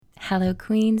Hello,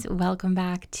 Queens. Welcome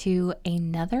back to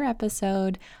another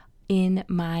episode in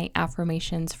my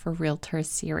Affirmations for Realtor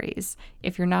series.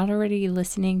 If you're not already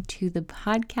listening to the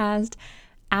podcast,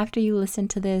 after you listen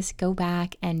to this, go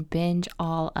back and binge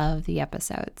all of the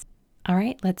episodes. All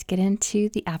right, let's get into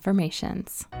the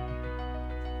affirmations.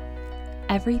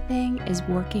 Everything is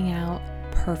working out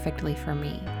perfectly for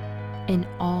me in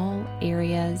all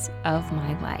areas of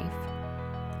my life.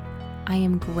 I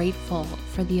am grateful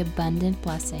for the abundant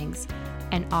blessings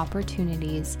and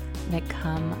opportunities that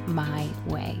come my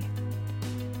way.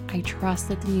 I trust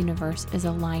that the universe is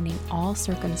aligning all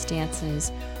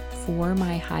circumstances for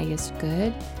my highest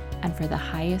good and for the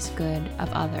highest good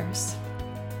of others.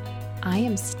 I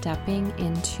am stepping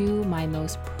into my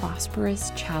most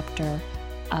prosperous chapter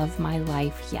of my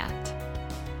life yet.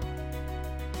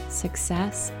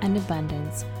 Success and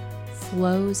abundance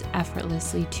flows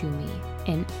effortlessly to me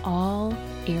in all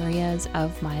areas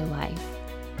of my life.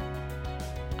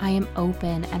 I am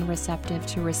open and receptive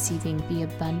to receiving the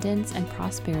abundance and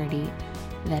prosperity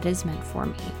that is meant for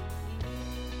me.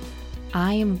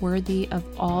 I am worthy of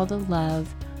all the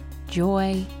love,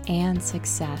 joy, and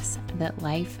success that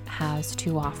life has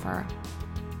to offer.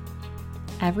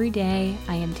 Every day,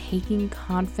 I am taking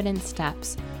confident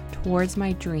steps towards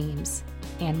my dreams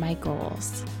and my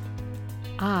goals.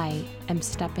 I am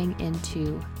stepping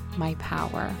into my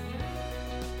power.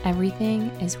 Everything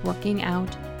is working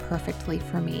out perfectly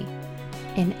for me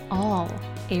in all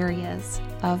areas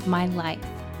of my life.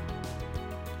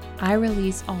 I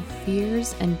release all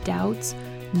fears and doubts,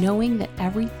 knowing that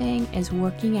everything is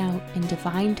working out in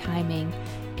divine timing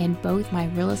in both my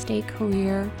real estate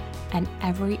career and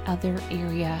every other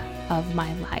area of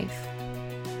my life.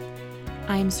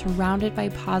 I am surrounded by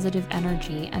positive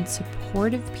energy and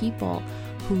supportive people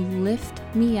who lift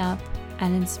me up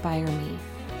and inspire me.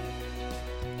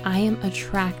 I am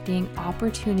attracting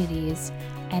opportunities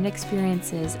and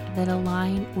experiences that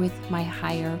align with my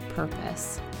higher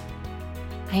purpose.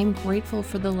 I am grateful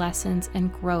for the lessons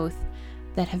and growth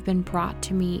that have been brought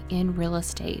to me in real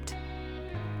estate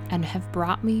and have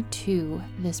brought me to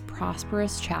this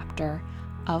prosperous chapter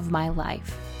of my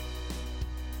life.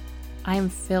 I am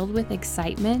filled with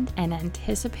excitement and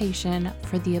anticipation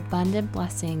for the abundant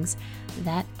blessings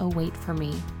that await for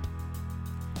me.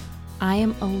 I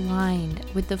am aligned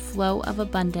with the flow of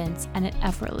abundance and it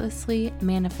effortlessly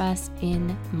manifests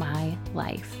in my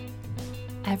life.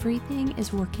 Everything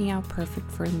is working out perfect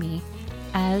for me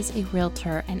as a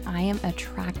realtor, and I am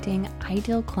attracting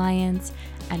ideal clients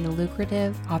and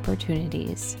lucrative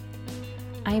opportunities.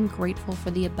 I am grateful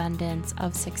for the abundance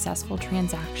of successful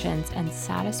transactions and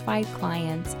satisfied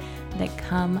clients that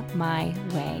come my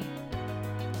way.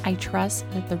 I trust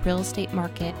that the real estate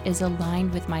market is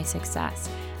aligned with my success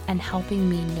and helping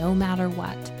me no matter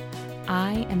what.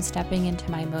 I am stepping into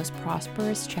my most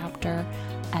prosperous chapter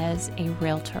as a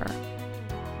realtor.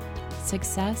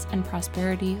 Success and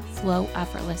prosperity flow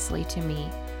effortlessly to me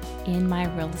in my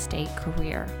real estate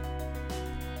career.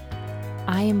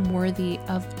 I am worthy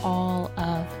of all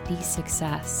of the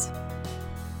success.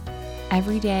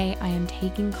 Every day, I am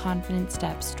taking confident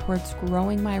steps towards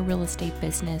growing my real estate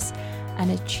business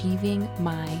and achieving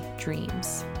my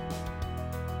dreams.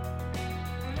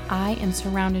 I am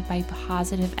surrounded by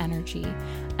positive energy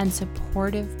and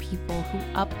supportive people who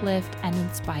uplift and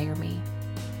inspire me.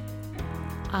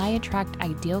 I attract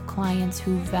ideal clients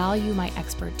who value my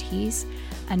expertise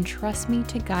and trust me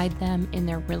to guide them in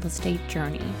their real estate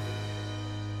journey.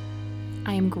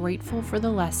 I am grateful for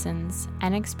the lessons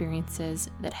and experiences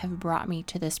that have brought me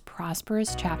to this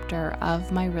prosperous chapter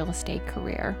of my real estate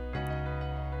career.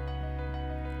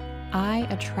 I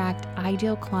attract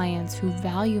ideal clients who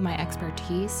value my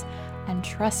expertise and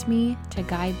trust me to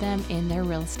guide them in their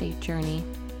real estate journey.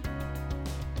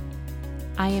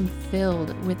 I am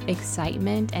filled with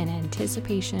excitement and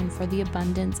anticipation for the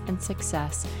abundance and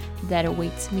success that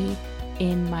awaits me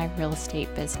in my real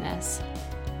estate business.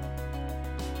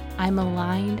 I'm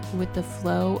aligned with the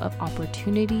flow of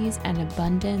opportunities and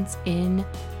abundance in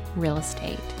real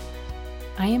estate.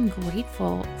 I am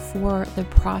grateful for the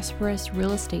prosperous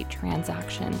real estate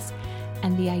transactions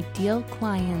and the ideal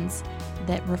clients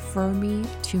that refer me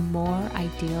to more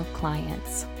ideal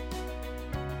clients.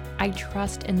 I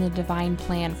trust in the divine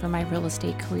plan for my real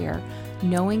estate career,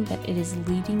 knowing that it is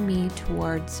leading me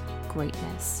towards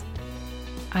greatness.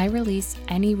 I release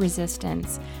any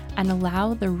resistance and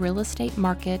allow the real estate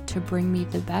market to bring me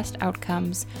the best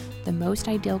outcomes, the most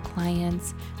ideal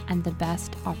clients, and the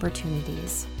best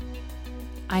opportunities.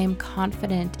 I am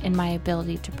confident in my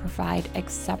ability to provide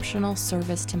exceptional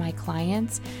service to my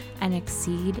clients and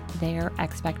exceed their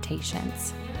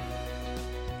expectations.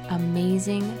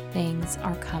 Amazing things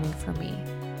are coming for me.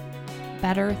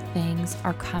 Better things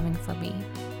are coming for me.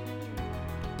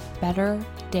 Better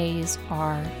days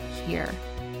are here.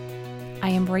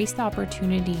 I embrace the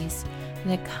opportunities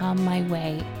that come my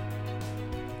way,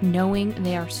 knowing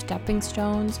they are stepping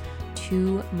stones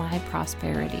to my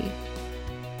prosperity.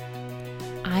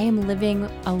 I am living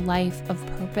a life of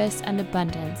purpose and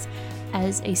abundance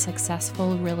as a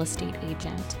successful real estate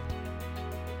agent.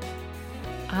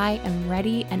 I am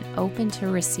ready and open to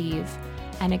receive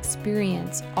and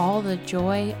experience all the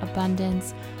joy,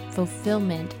 abundance,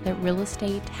 fulfillment that real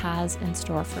estate has in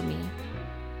store for me.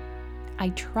 I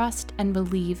trust and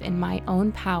believe in my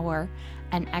own power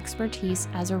and expertise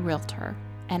as a realtor,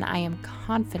 and I am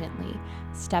confidently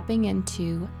stepping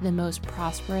into the most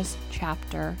prosperous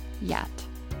chapter yet.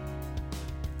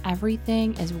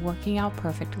 Everything is working out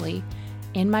perfectly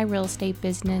in my real estate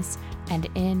business and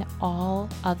in all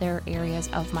other areas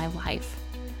of my life.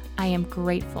 I am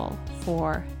grateful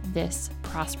for this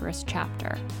prosperous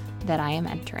chapter that I am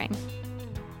entering.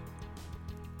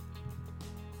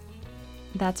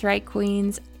 That's right,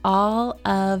 Queens. All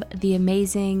of the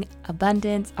amazing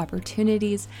abundance,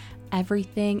 opportunities,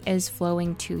 everything is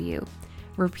flowing to you.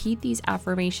 Repeat these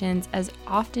affirmations as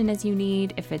often as you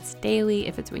need. If it's daily,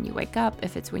 if it's when you wake up,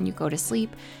 if it's when you go to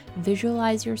sleep,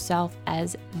 visualize yourself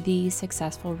as the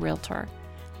successful realtor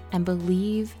and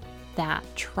believe that.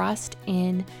 Trust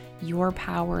in your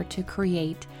power to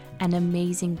create an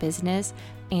amazing business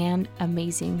and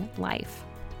amazing life.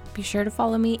 Be sure to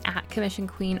follow me at Commission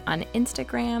Queen on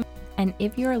Instagram. And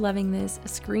if you're loving this,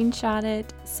 screenshot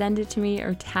it, send it to me,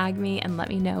 or tag me and let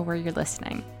me know where you're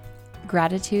listening.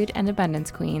 Gratitude and abundance,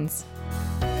 Queens.